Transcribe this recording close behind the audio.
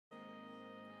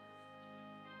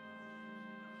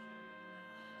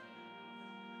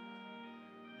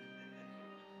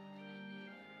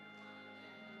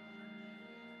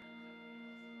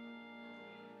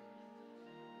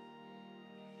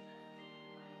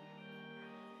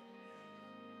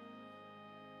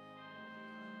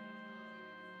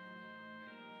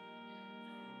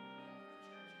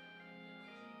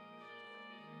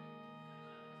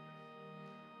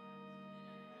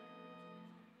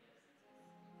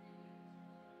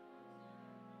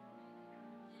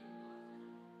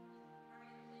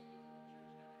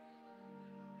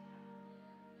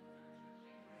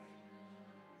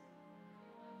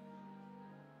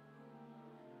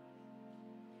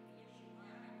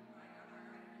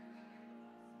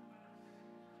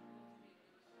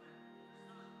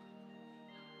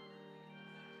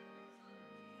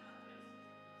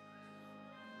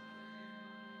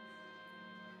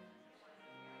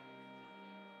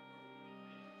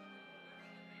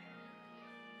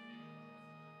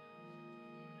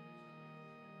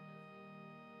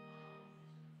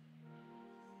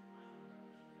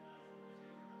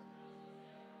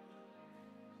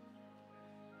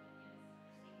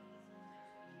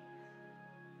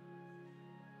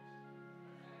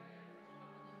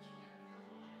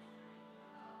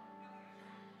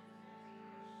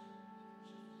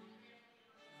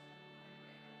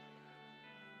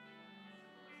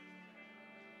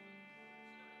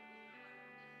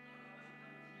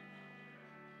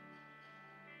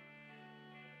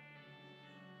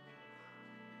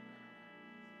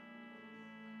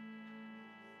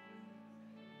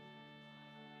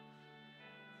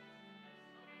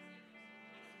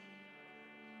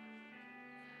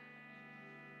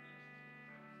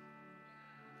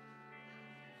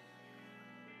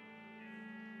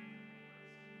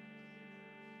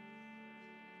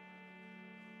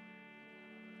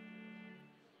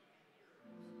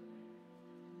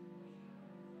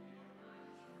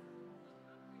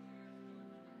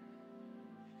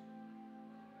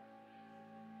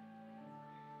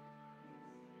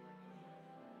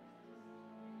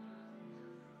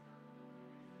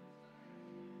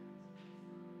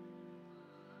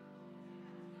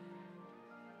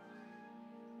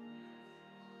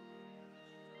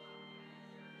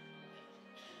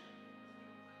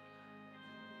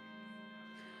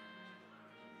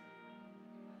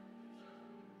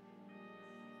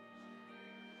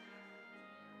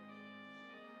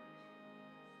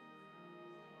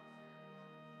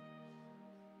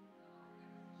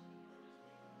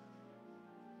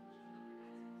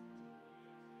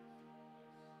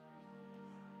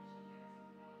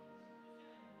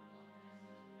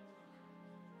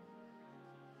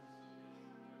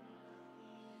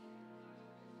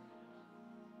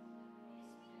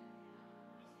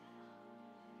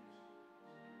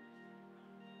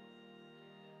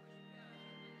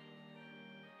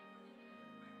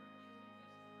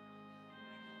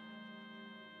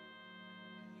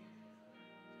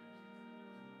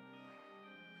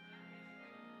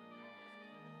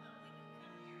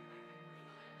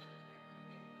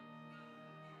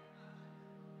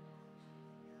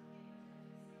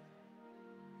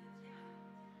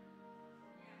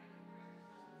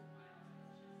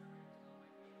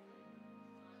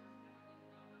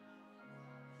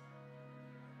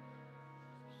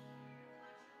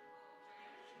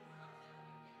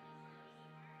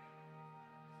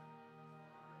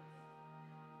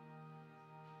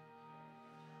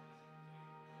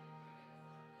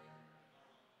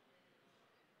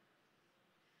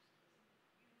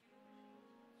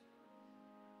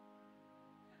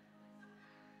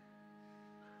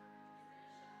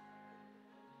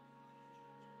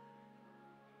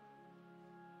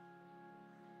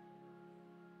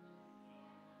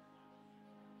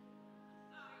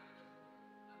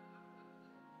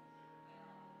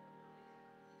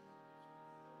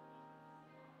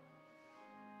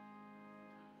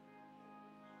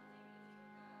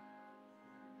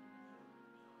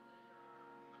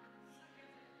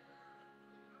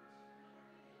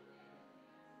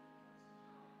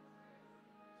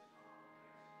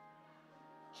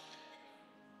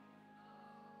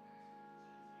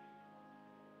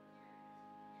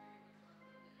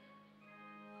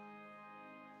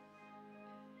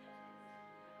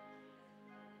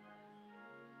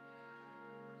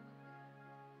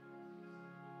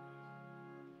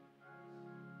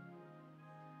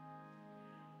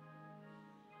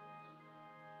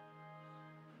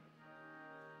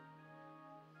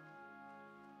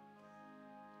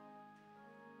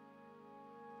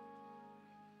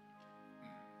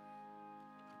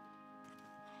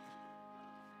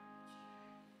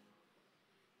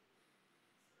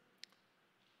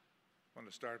I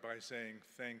want to start by saying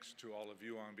thanks to all of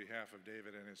you on behalf of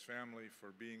David and his family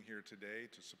for being here today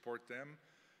to support them,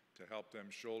 to help them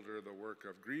shoulder the work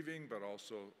of grieving, but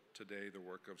also today the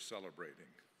work of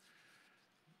celebrating.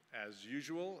 As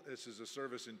usual, this is a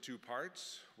service in two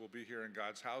parts. We'll be here in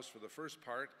God's house for the first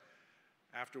part.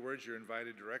 Afterwards, you're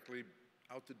invited directly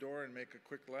out the door and make a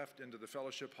quick left into the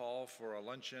fellowship hall for a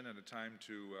luncheon and a time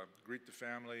to greet the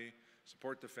family,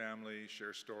 support the family,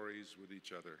 share stories with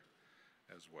each other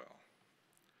as well.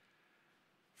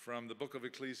 From the book of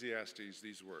Ecclesiastes,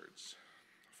 these words: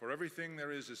 "For everything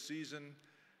there is a season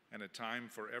and a time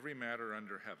for every matter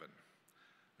under heaven,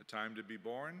 a time to be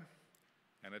born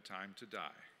and a time to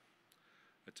die,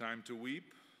 a time to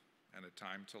weep and a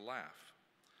time to laugh,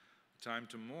 a time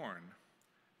to mourn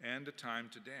and a time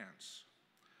to dance,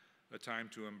 a time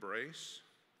to embrace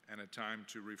and a time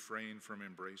to refrain from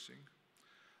embracing,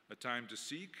 a time to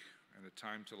seek and a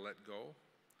time to let go,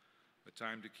 a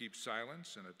time to keep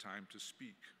silence and a time to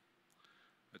speak,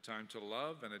 a time to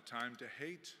love and a time to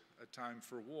hate, a time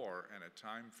for war and a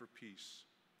time for peace.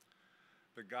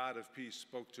 The God of peace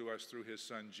spoke to us through his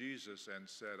Son Jesus and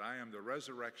said, 'I am the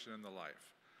resurrection and the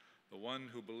life. The one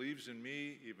who believes in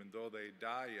me, even though they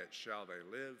die, yet shall they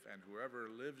live, and whoever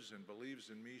lives and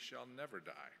believes in me shall never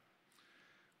die.'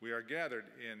 We are gathered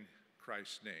in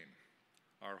Christ's name,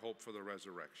 our hope for the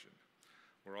resurrection.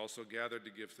 We're also gathered to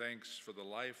give thanks for the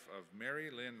life of Meri,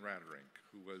 Lynn Raterink,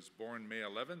 who was born May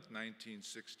 11th,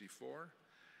 1964,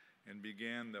 and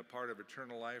began the part of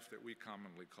eternal life that we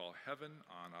commonly call heaven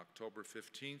on October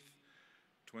 15th,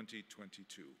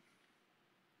 2022.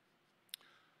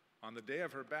 On the day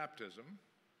of her baptism,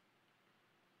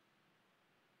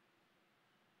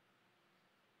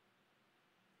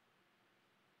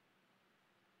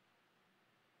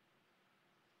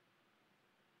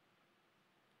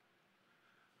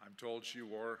 I'm told she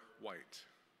wore white.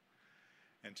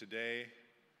 And today,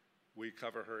 we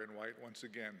cover her in white once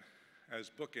again as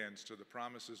bookends to the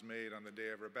promises made on the day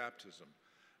of her baptism,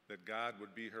 that God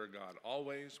would be her God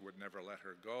always, would never let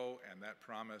her go, and that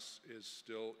promise is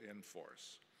still in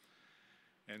force.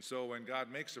 And so when God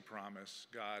makes a promise,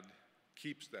 God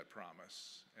keeps that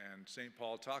promise. And St.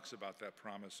 Paul talks about that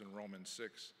promise in Romans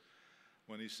 6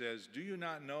 when he says, 'Do you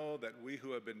not know that we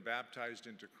who have been baptized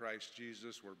into Christ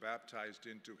Jesus were baptized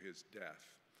into his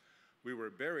death? We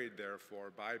were buried, therefore,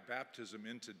 by baptism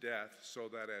into death, so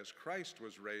that as Christ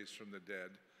was raised from the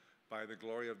dead by the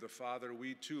glory of the Father,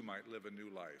 we too might live a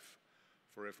new life.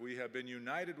 For if we have been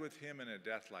united with him in a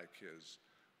death like his,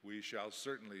 we shall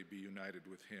certainly be united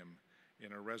with him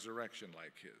in a resurrection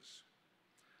like his.'"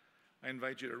 I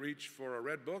invite you to reach for a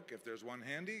red book, if there's one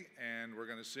handy, and we're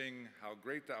going to sing "How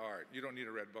Great Thou Art." You don't need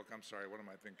a red book, I'm sorry, what am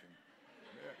I thinking?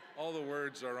 All the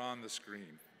words are on the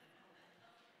screen.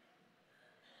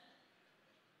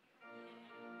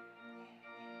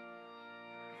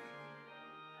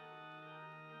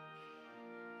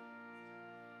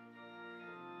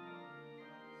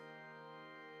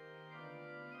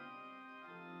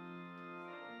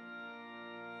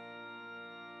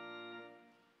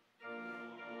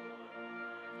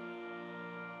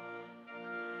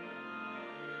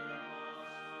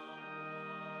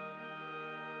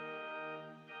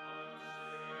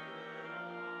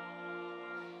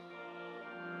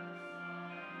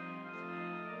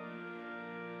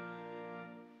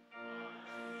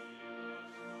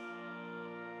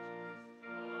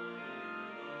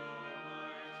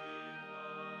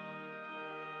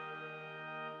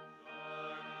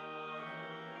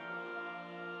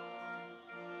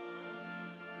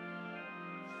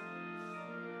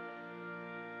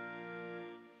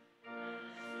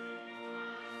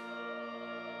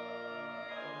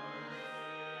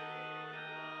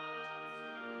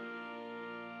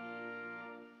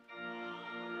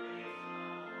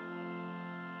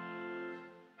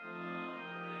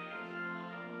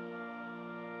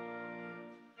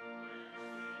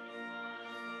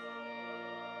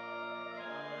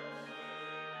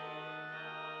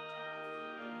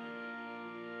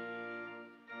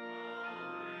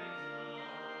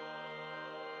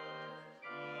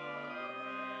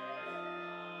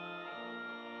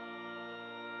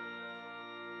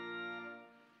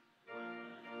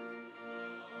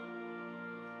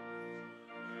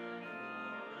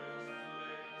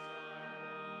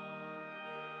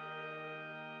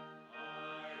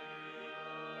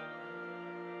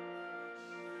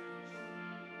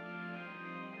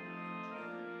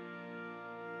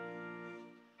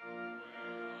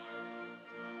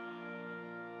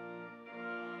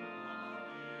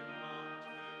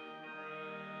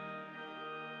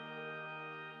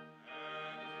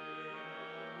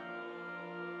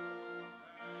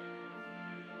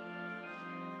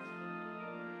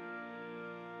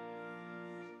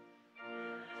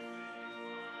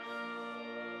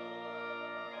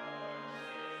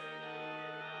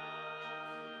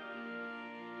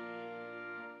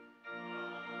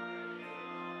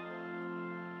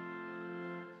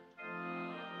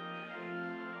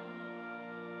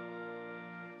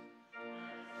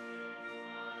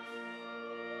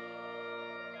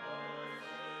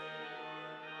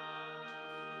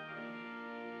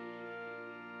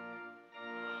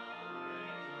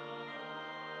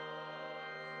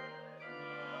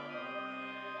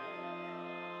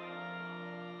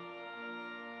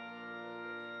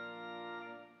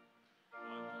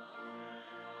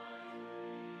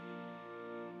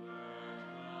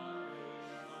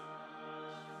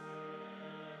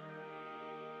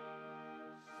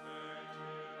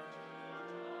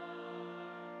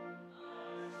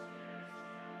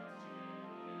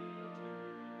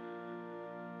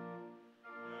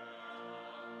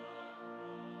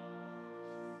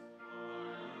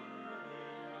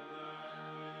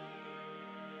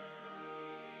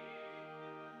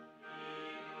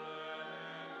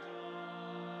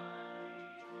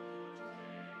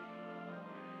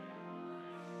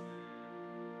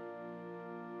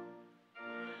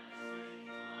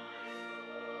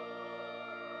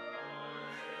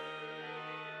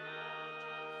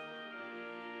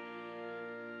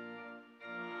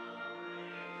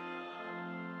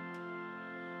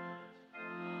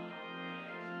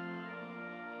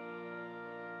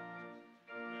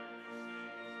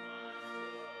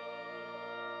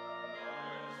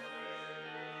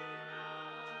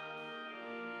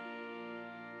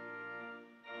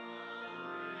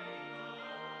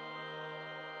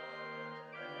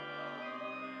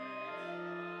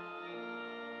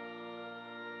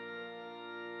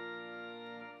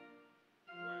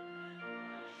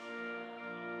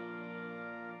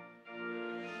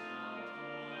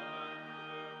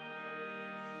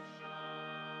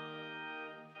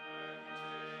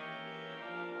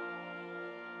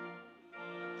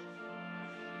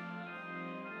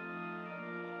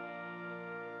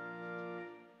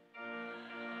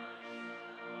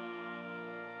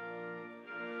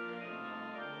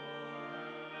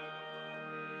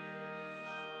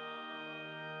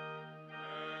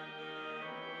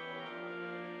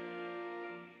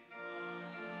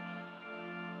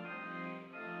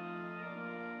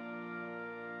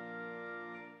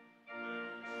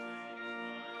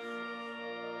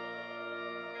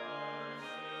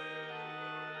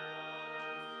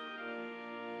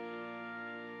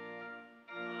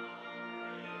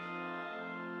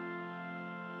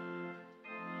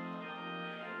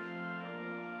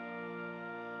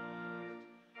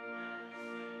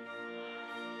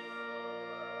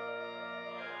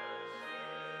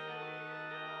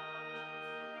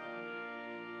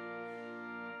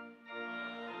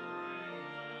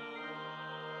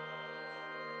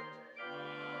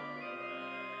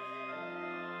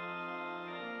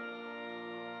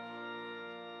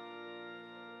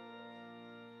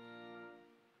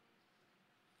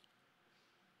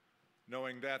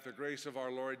 knowing that the grace of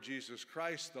our Lord Jesus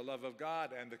Christ, the love of God,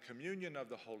 and the communion of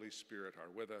the Holy Spirit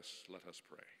are with us, let us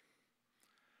pray.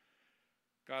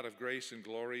 God of grace and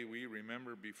glory, we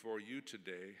remember before you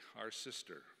today our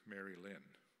sister, Mary Lynn.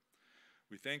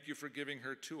 We thank you for giving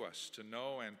her to us to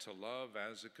know and to love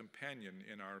as a companion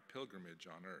in our pilgrimage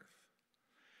on earth.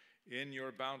 In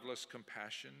your boundless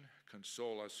compassion,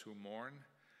 console us who mourn.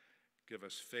 Give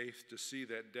us faith to see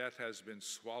that death has been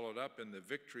swallowed up in the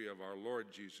victory of our Lord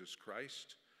Jesus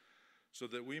Christ, so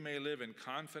that we may live in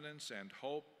confidence and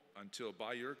hope until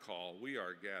by your call we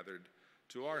are gathered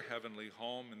to our heavenly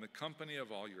home in the company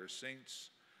of all your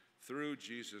saints, through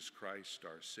Jesus Christ,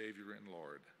 our Savior and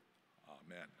Lord.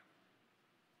 Amen.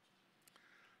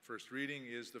 First reading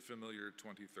is the familiar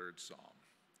 23rd Psalm.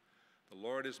 The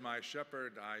Lord is my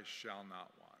shepherd, I shall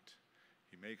not want.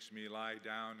 He makes me lie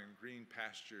down in green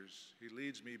pastures. He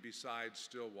leads me beside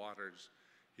still waters.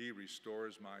 He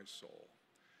restores my soul.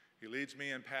 He leads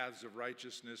me in paths of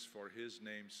righteousness for his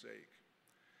name's sake.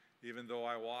 Even though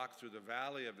I walk through the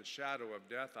valley of the shadow of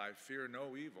death, I fear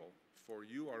no evil, for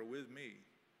you are with me.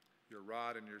 Your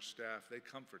rod and your staff, they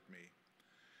comfort me.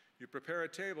 You prepare a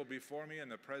table before me in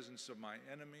the presence of my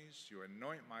enemies. You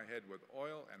anoint my head with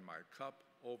oil, and my cup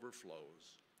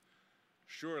overflows.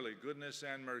 Surely goodness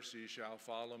and mercy shall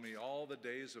follow me all the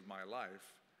days of my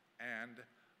life, and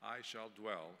I shall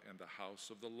dwell in the house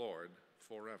of the Lord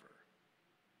forever.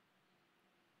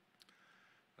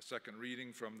 A second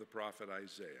reading from the prophet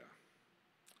Isaiah.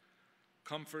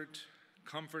 Comfort,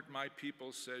 comfort my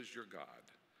people, says your God.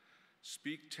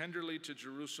 Speak tenderly to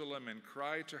Jerusalem and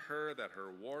cry to her that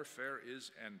her warfare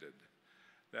is ended,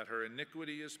 that her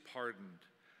iniquity is pardoned,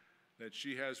 that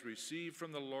she has received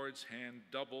from the Lord's hand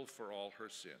double for all her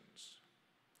sins.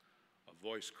 A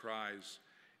voice cries,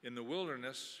 in the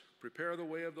wilderness, prepare the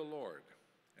way of the Lord,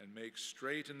 and make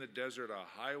straight in the desert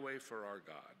a highway for our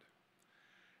God.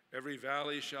 Every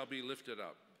valley shall be lifted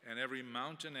up, and every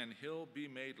mountain and hill be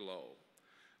made low.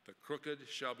 The crooked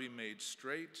shall be made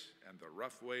straight, and the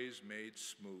rough ways made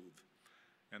smooth.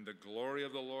 And the glory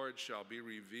of the Lord shall be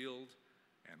revealed,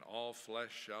 and all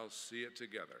flesh shall see it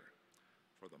together,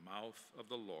 for the mouth of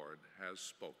the Lord has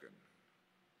spoken.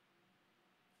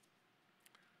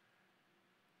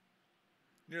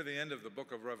 Near the end of the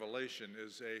book of Revelation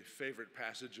is a favorite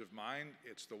passage of mine.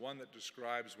 It's the one that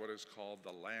describes what is called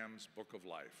the Lamb's Book of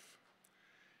Life.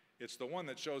 It's the one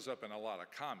that shows up in a lot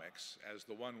of comics as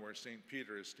the one where St.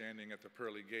 Peter is standing at the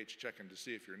pearly gates checking to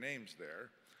see if your name's there.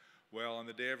 Well, on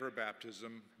the day of her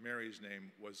baptism, Mary's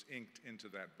name was inked into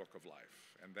that book of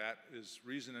life. And that is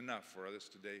reason enough for us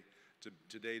today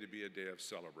to be a day of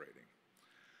celebrating.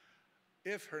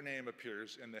 If her name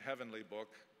appears in the heavenly book,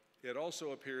 it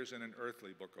also appears in an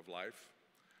earthly book of life,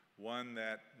 one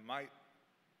that might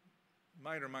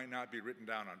or might not be written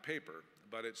down on paper,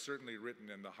 but it's certainly written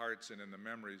in the hearts and in the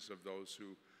memories of those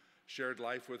who shared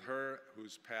life with her,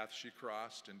 whose path she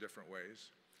crossed in different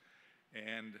ways.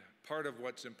 And part of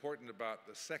what's important about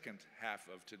the second half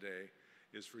of today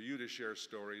is for you to share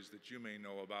stories that you may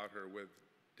know about her with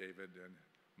David and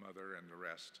Mother and the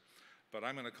rest. But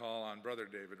I'm going to call on Brother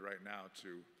David right now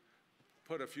to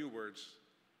put a few words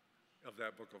of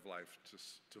that book of life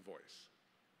to voice.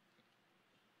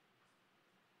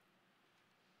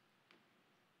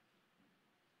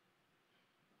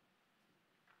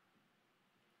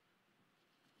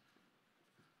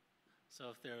 So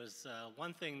if there was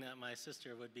one thing that my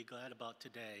sister would be glad about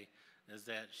today is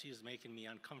that she's making me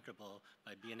uncomfortable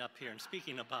by being up here and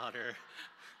speaking about her.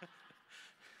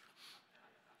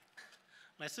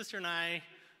 My sister and I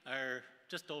are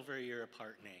just over a year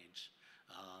apart in age,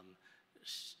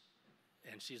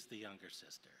 and she's the younger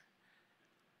sister.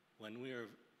 When we were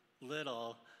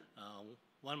little,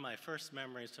 one of my first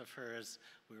memories of her is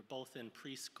we were both in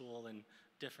preschool in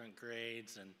different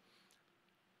grades, and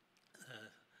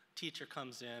teacher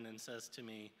comes in and says to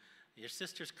me, your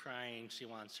sister's crying, she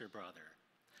wants her brother.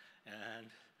 And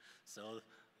so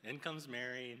in comes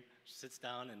Meri, she sits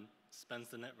down and spends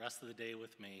the rest of the day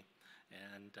with me,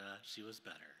 and she was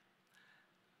better.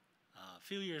 A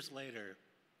few years later,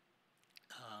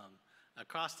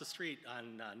 across the street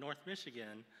on North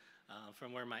Michigan,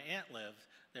 from where my aunt lived,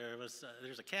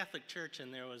 there's a Catholic church,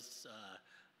 and there was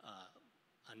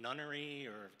a nunnery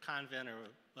or convent or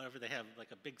whatever. They have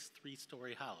like a big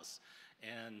 3-story house,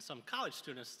 and some college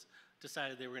students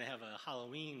decided they were going to have a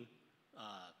Halloween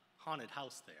haunted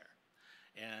house there.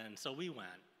 And so we went,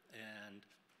 and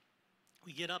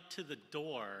we get up to the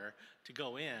door to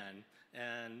go in,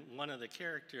 and one of the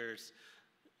characters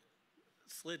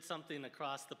slid something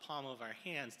across the palm of our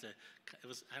hands it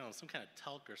was, I don't know, some kind of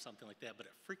talc or something like that, but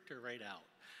it freaked her right out.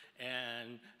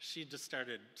 And she just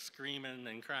started screaming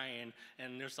and crying,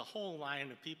 and there's a whole line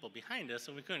of people behind us,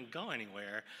 and we couldn't go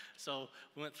anywhere. So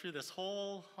we went through this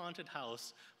whole haunted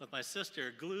house with my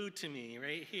sister glued to me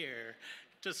right here,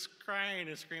 just crying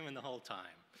and screaming the whole time.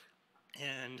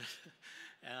 And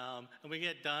we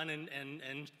get done, and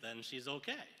then she's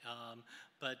okay.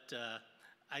 But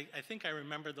I think I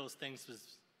remember those things,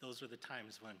 those were the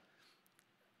times when,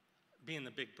 being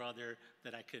the big brother,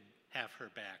 that I could have her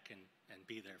back and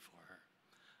be there for her.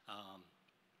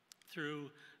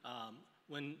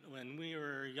 When we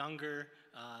were younger,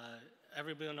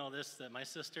 everybody will know this, that my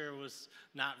sister was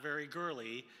not very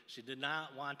girly. She did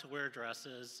not want to wear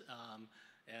dresses,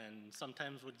 and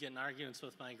sometimes would get in arguments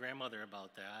with my grandmother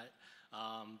about that.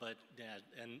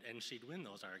 And she'd win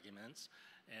those arguments.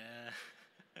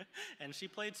 And she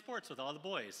played sports with all the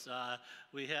boys.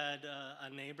 We had a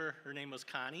neighbor, her name was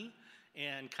Connie,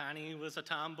 and Connie was a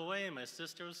tomboy, and my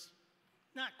sister was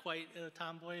not quite a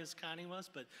tomboy as Connie was,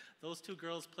 but those two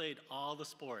girls played all the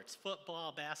sports,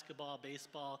 football, basketball,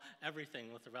 baseball,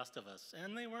 everything with the rest of us,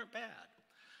 and they weren't bad.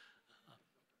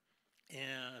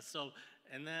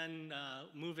 And then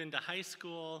move into high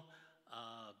school,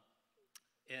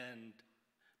 and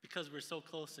because we're so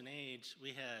close in age,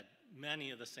 we had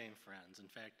many of the same friends. In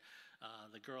fact,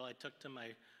 the girl I took to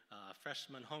my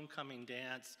freshman homecoming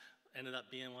dance ended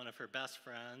up being one of her best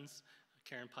friends,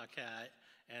 Karen Paquette,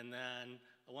 and then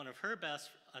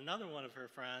another one of her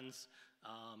friends,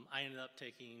 I ended up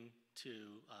taking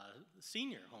to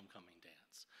senior homecoming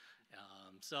dance.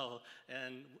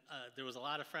 There was a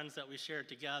lot of friends that we shared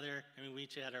together. I mean, we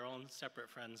each had our own separate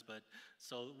friends, but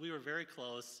so we were very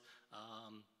close.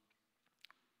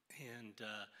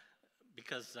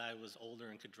 Because I was older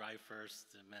and could drive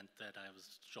first, it meant that I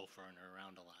was chauffeuring her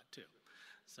around a lot too.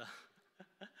 So,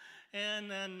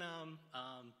 and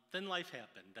then life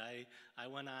happened. I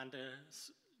went on to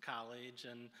college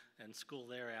and school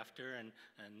thereafter, and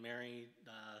Meri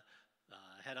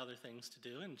had other things to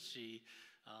do, and she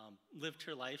lived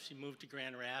her life. She moved to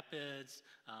Grand Rapids.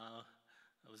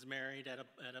 Was married at a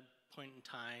point in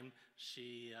time.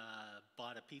 She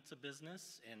bought a pizza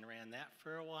business and ran that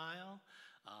for a while.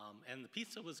 And the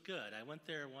pizza was good. I went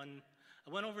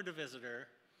over to visit her,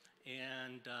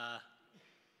 and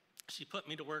she put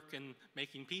me to work in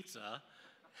making pizza,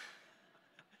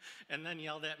 and then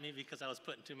yelled at me because I was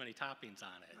putting too many toppings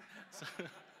on it. So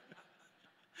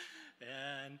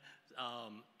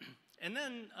and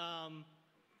then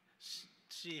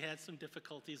she had some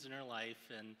difficulties in her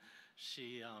life, and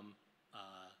she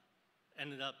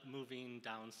ended up moving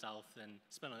down south and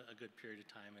spent a good period of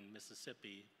time in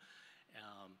Mississippi.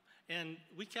 And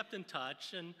we kept in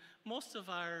touch, and most of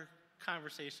our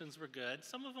conversations were good,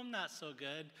 some of them not so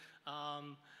good.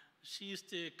 She used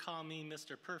to call me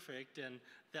Mr. Perfect, and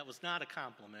that was not a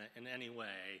compliment in any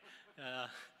way.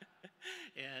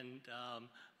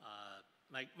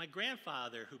 My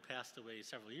grandfather, who passed away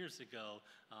several years ago,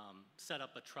 set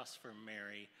up a trust for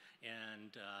Meri,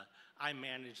 and I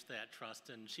managed that trust,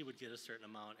 and she would get a certain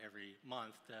amount every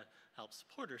month to help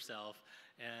support herself.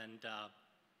 And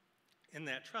in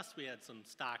that trust, we had some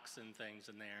stocks and things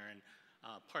in there, and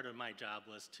part of my job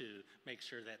was to make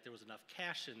sure that there was enough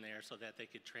cash in there so that they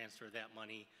could transfer that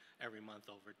money every month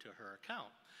over to her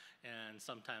account. And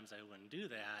sometimes I wouldn't do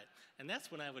that, and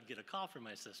that's when I would get a call from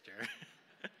my sister.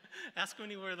 Asking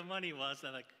me where the money was.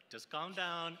 I'm like, just calm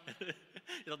down.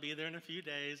 It'll be there in a few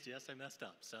days. Yes, I messed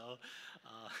up. So,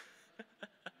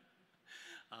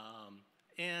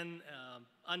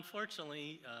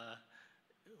 unfortunately,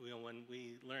 when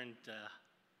we learned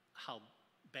how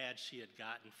bad she had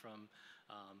gotten from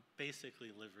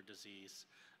basically liver disease,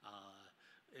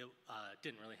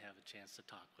 didn't really have a chance to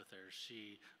talk with her.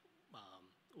 She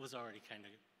was already kind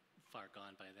of far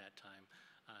gone by that time.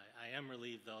 I am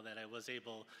relieved, though, that I was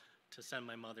able to send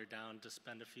my mother down to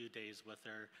spend a few days with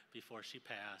her before she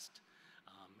passed,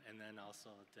 and then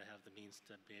also to have the means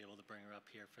to be able to bring her up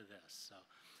here for this. So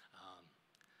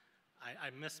I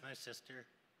miss my sister.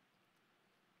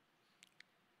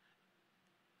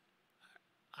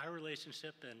 Our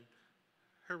relationship and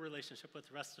her relationship with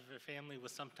the rest of her family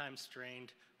was sometimes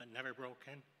strained, but never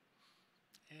broken.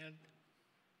 And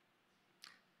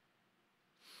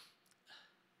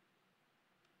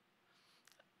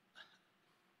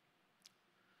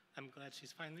I'm glad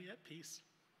she's finally at peace.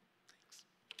 Thanks.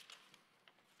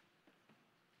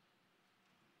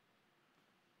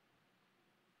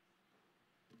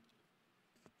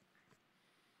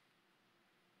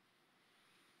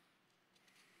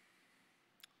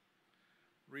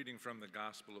 Reading from the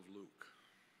Gospel of Luke.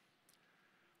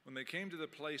 When they came to the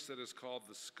place that is called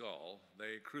the Skull,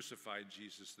 they crucified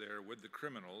Jesus there with the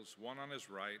criminals, one on his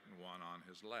right and one on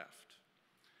his left.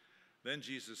 Then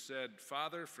Jesus said,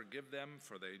 "Father, forgive them,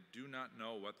 for they do not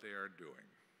know what they are doing."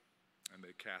 And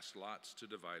they cast lots to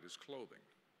divide his clothing.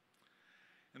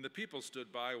 And the people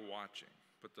stood by watching.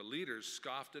 But the leaders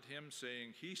scoffed at him,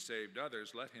 saying, "He saved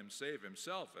others, let him save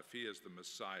himself, if he is the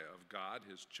Messiah of God,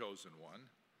 his chosen one."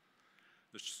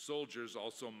 The soldiers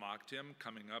also mocked him,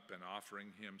 coming up and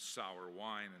offering him sour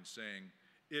wine and saying,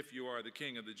 "If you are the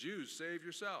king of the Jews, save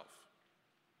yourself."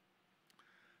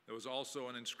 There was also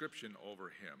an inscription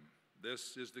over him,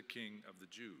 "This is the King of the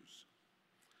Jews."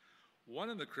 One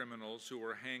of the criminals who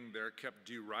were hanged there kept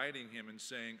deriding him and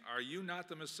saying, "Are you not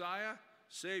the Messiah?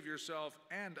 Save yourself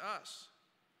and us."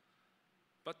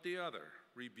 But the other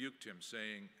rebuked him,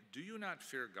 saying, "Do you not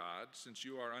fear God, since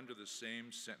you are under the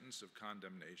same sentence of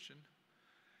condemnation?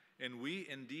 And we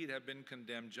indeed have been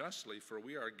condemned justly, for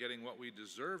we are getting what we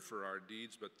deserve for our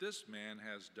deeds, but this man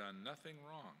has done nothing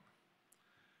wrong."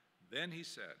 Then he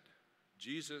said,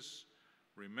 "Jesus,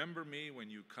 remember me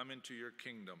when you come into your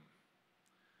kingdom."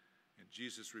 And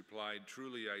Jesus replied,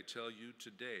 "Truly I tell you,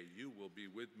 today you will be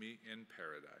with me in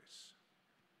paradise."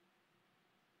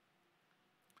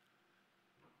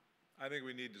 I think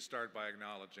we need to start by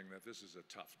acknowledging that this is a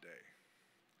tough day.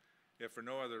 If for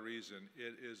no other reason,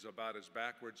 it is about as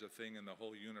backwards a thing in the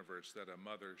whole universe that a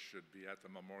mother should be at the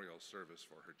memorial service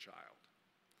for her child.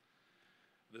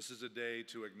 This is a day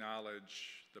to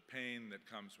acknowledge the pain that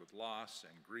comes with loss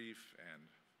and grief and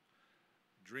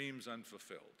dreams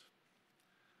unfulfilled.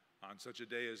 On such a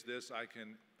day as this, I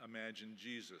can imagine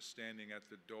Jesus standing at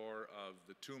the door of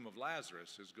the tomb of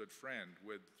Lazarus, his good friend,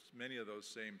 with many of those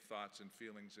same thoughts and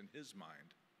feelings in his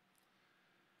mind.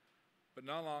 But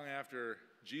not long after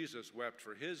Jesus wept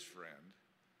for his friend,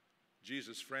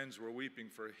 Jesus' friends were weeping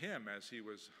for him as he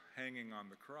was hanging on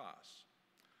the cross.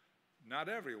 Not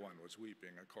everyone was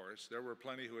weeping, of course. There were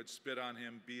plenty who had spit on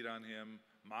him, beat on him,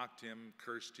 mocked him,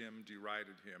 cursed him,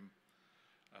 derided him,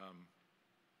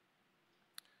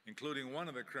 including one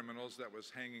of the criminals that was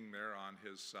hanging there on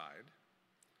his side,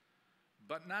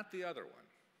 but not the other one.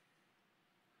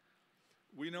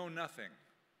 We know nothing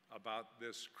about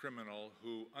this criminal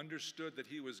who understood that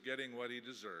he was getting what he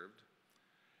deserved,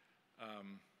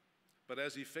 but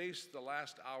as he faced the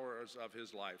last hours of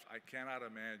his life, I cannot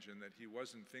imagine that he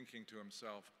wasn't thinking to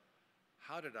himself,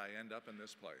 "How did I end up in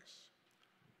this place?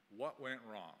 What went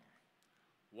wrong?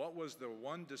 What was the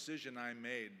one decision I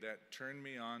made that turned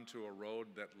me onto a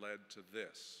road that led to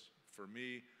this, for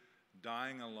me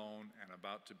dying alone and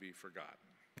about to be forgotten?"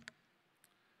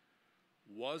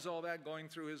 Was all that going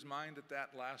through his mind at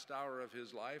that last hour of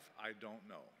his life? I don't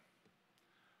know.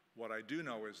 What I do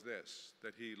know is this,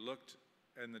 that he looked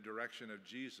in the direction of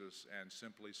Jesus and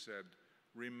simply said,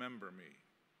 "Remember me."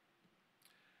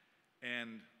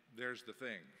 And there's the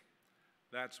thing.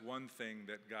 That's one thing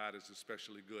that God is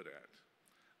especially good at.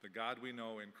 The God we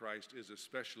know in Christ is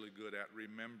especially good at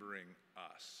remembering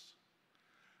us.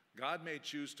 God may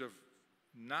choose to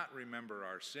not remember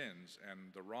our sins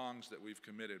and the wrongs that we've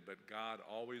committed, but God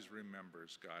always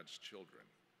remembers God's children.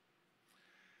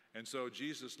 And so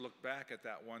Jesus looked back at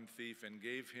that one thief and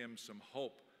gave him some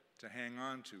hope to hang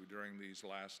on to during these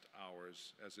last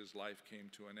hours as his life came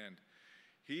to an end.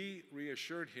 He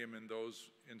reassured him in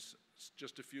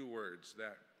just a few words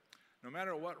that no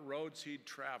matter what roads he'd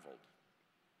traveled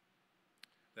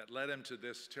that led him to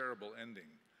this terrible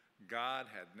ending, God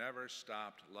had never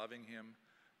stopped loving him.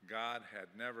 God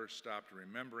had never stopped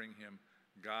remembering him.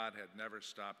 God had never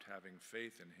stopped having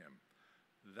faith in him.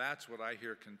 That's what I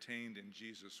hear contained in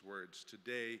Jesus' words.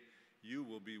 "Today you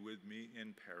will be with me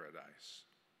in paradise."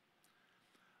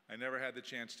 I never had the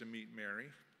chance to meet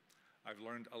Meri. I've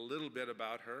learned a little bit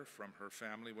about her from her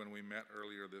family when we met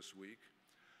earlier this week.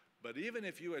 But even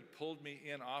if you had pulled me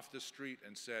in off the street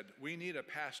and said, "We need a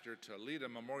pastor to lead a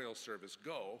memorial service,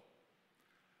 go,"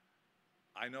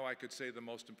 I know I could say the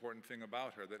most important thing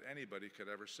about her that anybody could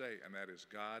ever say, and that is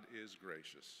God is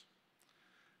gracious.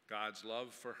 God's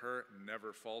love for her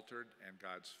never faltered, and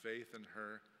God's faith in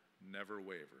her never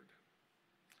wavered.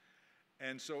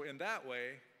 And so in that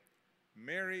way,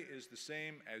 Meri is the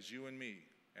same as you and me,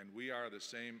 and we are the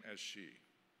same as she.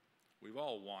 We've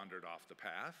all wandered off the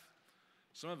path.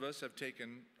 Some of us have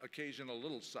taken occasional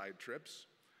little side trips.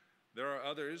 There are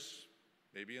others,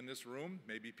 maybe in this room,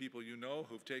 maybe people you know,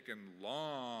 who've taken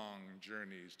long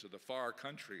journeys to the far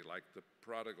country like the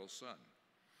prodigal son.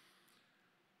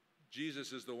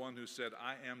 Jesus is the one who said,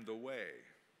 "I am the way,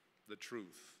 the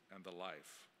truth, and the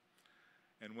life."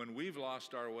 And when we've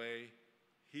lost our way,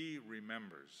 he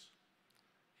remembers.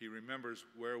 He remembers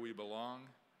where we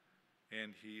belong.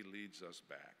 and he leads us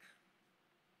back.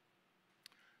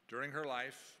 During her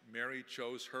life, Mary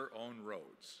chose her own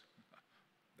roads.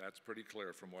 That's pretty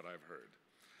clear from what I've heard.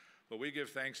 But we give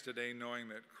thanks today knowing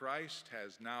that Christ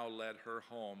has now led her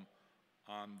home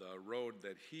on the road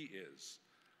that he is,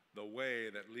 the way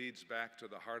that leads back to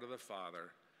the heart of the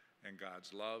Father and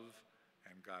God's love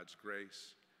and God's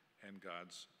grace and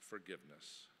God's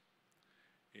forgiveness.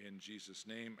 In Jesus'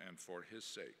 name and for his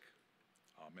sake,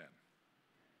 amen.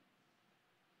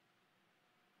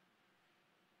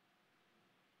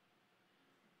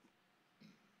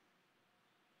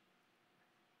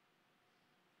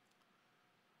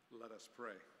 Let us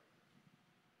pray.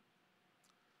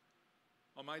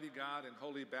 Almighty God, in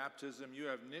holy baptism, you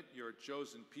have knit your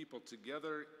chosen people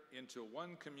together into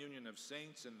one communion of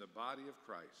saints in the body of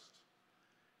Christ.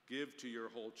 Give to your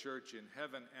whole church in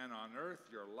heaven and on earth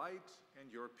your light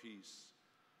and your peace.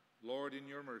 Lord, in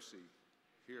your mercy,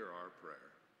 hear our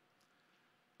prayer.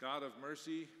 God of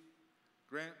mercy,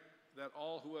 grant that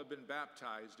all who have been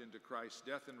baptized into Christ's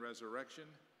death and resurrection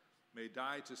may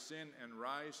die to sin and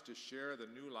rise to share the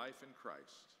new life in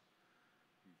Christ.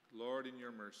 Lord, in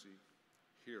your mercy,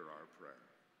 hear our prayer.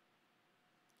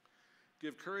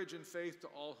 Give courage and faith to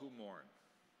all who mourn,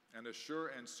 and a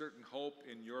sure and certain hope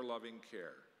in your loving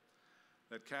care,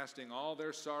 that casting all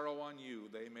their sorrow on you,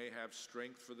 they may have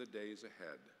strength for the days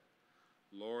ahead.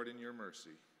 Lord, in your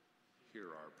mercy, hear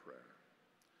our prayer.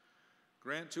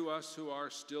 Grant to us who are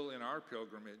still in our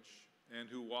pilgrimage and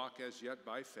who walk as yet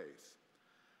by faith,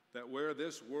 that where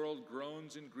this world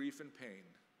groans in grief and pain,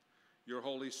 your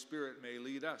Holy Spirit may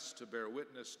lead us to bear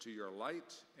witness to your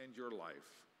light and your life.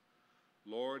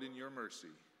 Lord, in your mercy,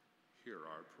 hear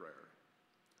our prayer.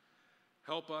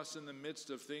 Help us in the midst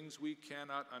of things we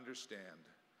cannot understand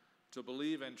to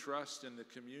believe and trust in the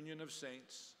communion of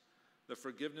saints, the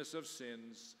forgiveness of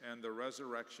sins, and the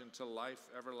resurrection to life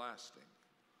everlasting.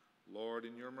 Lord,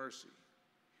 in your mercy,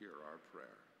 hear our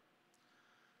prayer.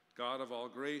 God of all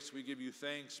grace, we give you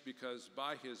thanks because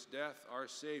by his death, our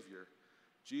Savior,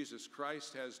 Jesus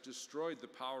Christ, has destroyed the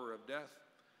power of death,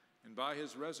 and by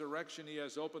his resurrection he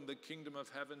has opened the kingdom of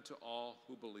heaven to all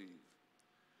who believe.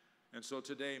 And so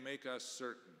today make us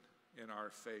certain in our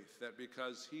faith that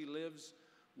because he lives,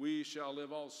 we shall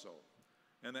live also,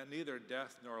 and that neither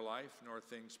death nor life, nor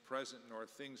things present, nor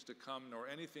things to come, nor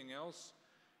anything else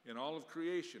in all of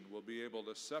creation will be able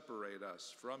to separate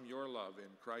us from your love in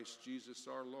Christ Jesus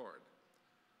our Lord,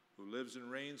 who lives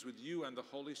and reigns with you and the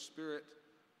Holy Spirit,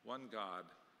 one God,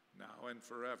 now and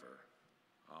forever.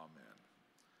 Amen.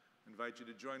 I invite you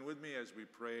to join with me as we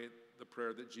pray the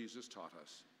prayer that Jesus taught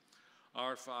us.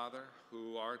 Our Father,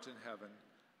 who art in heaven,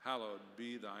 hallowed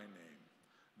be thy name.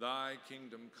 Thy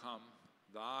kingdom come,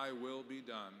 thy will be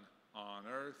done on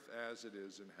earth as it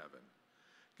is in heaven.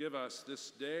 Give us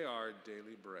this day our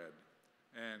daily bread,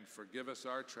 and forgive us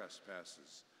our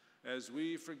trespasses, as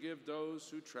we forgive those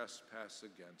who trespass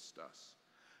against us.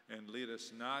 And lead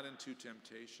us not into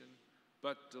temptation,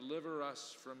 but deliver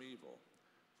us from evil.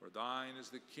 For thine is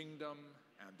the kingdom,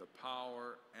 and the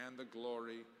power, and the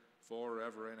glory,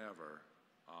 forever and ever.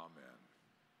 Amen.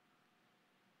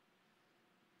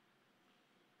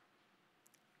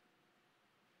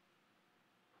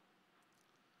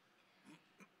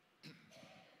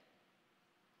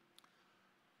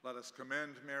 Let us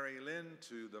commend Mary Lynn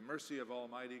to the mercy of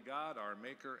Almighty God, our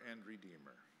Maker and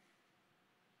Redeemer.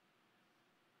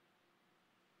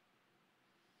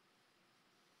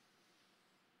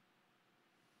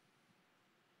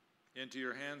 Into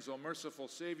your hands, O merciful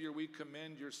Savior, we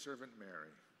commend your servant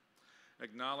Mary.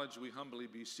 Acknowledge, we humbly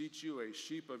beseech you, a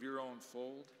sheep of your own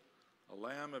fold, a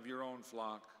lamb of your own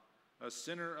flock, a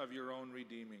sinner of your own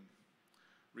redeeming.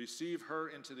 Receive her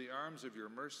into the arms of your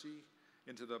mercy,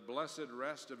 into the blessed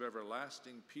rest of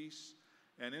everlasting peace,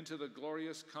 and into the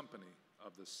glorious company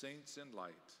of the saints in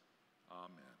light.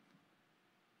 Amen.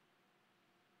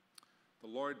 The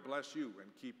Lord bless you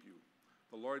and keep you.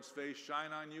 The Lord's face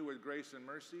shine on you with grace and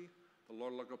mercy. The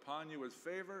Lord look upon you with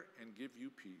favor and give you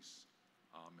peace.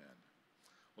 Amen.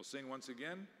 We'll sing once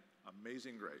again,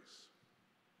 Amazing Grace.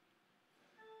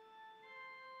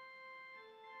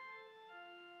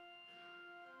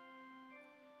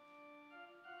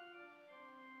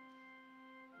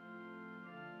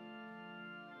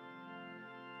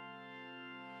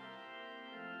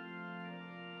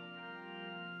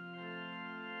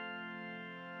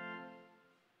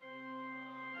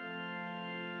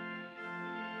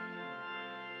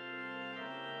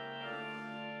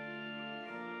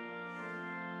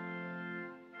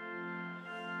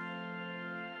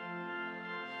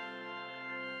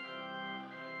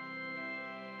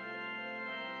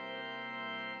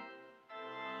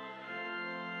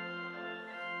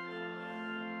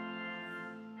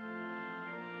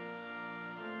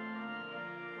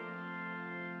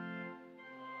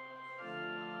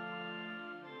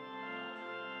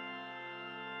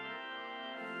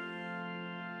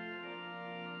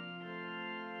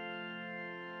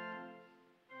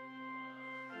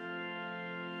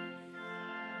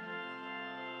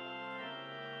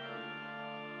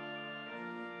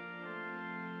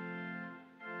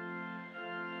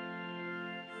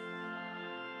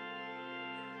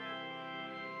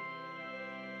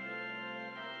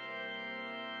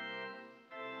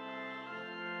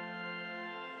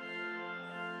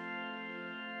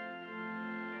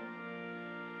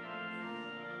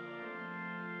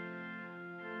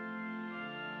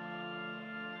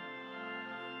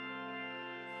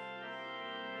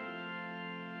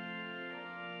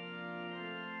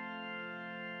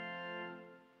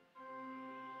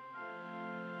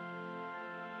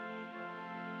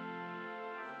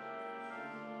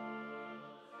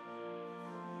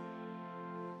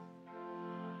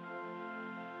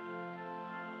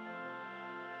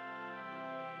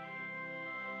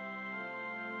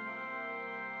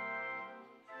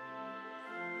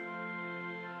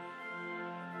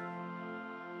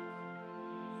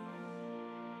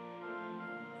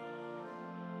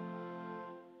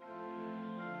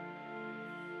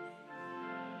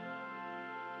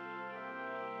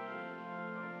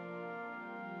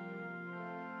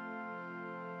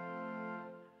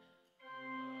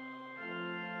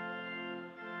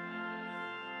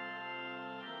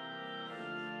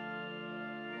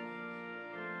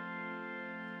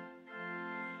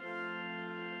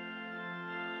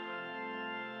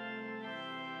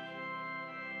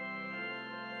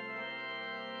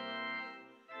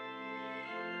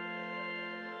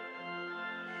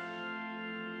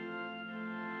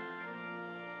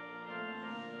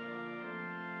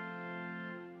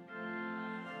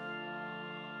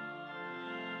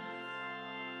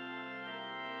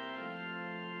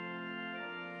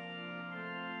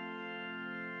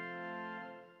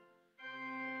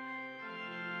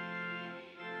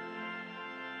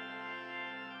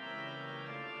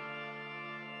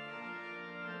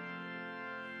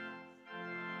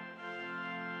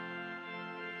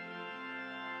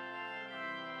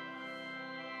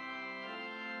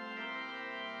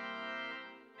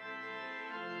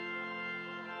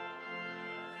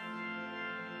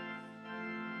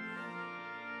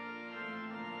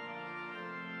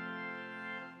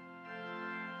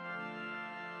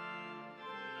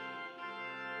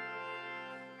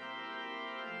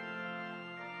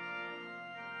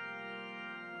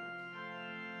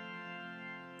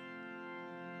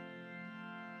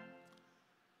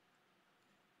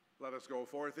 Let us go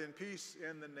forth in peace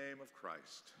in the name of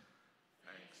Christ.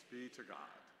 Thanks be to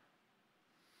God.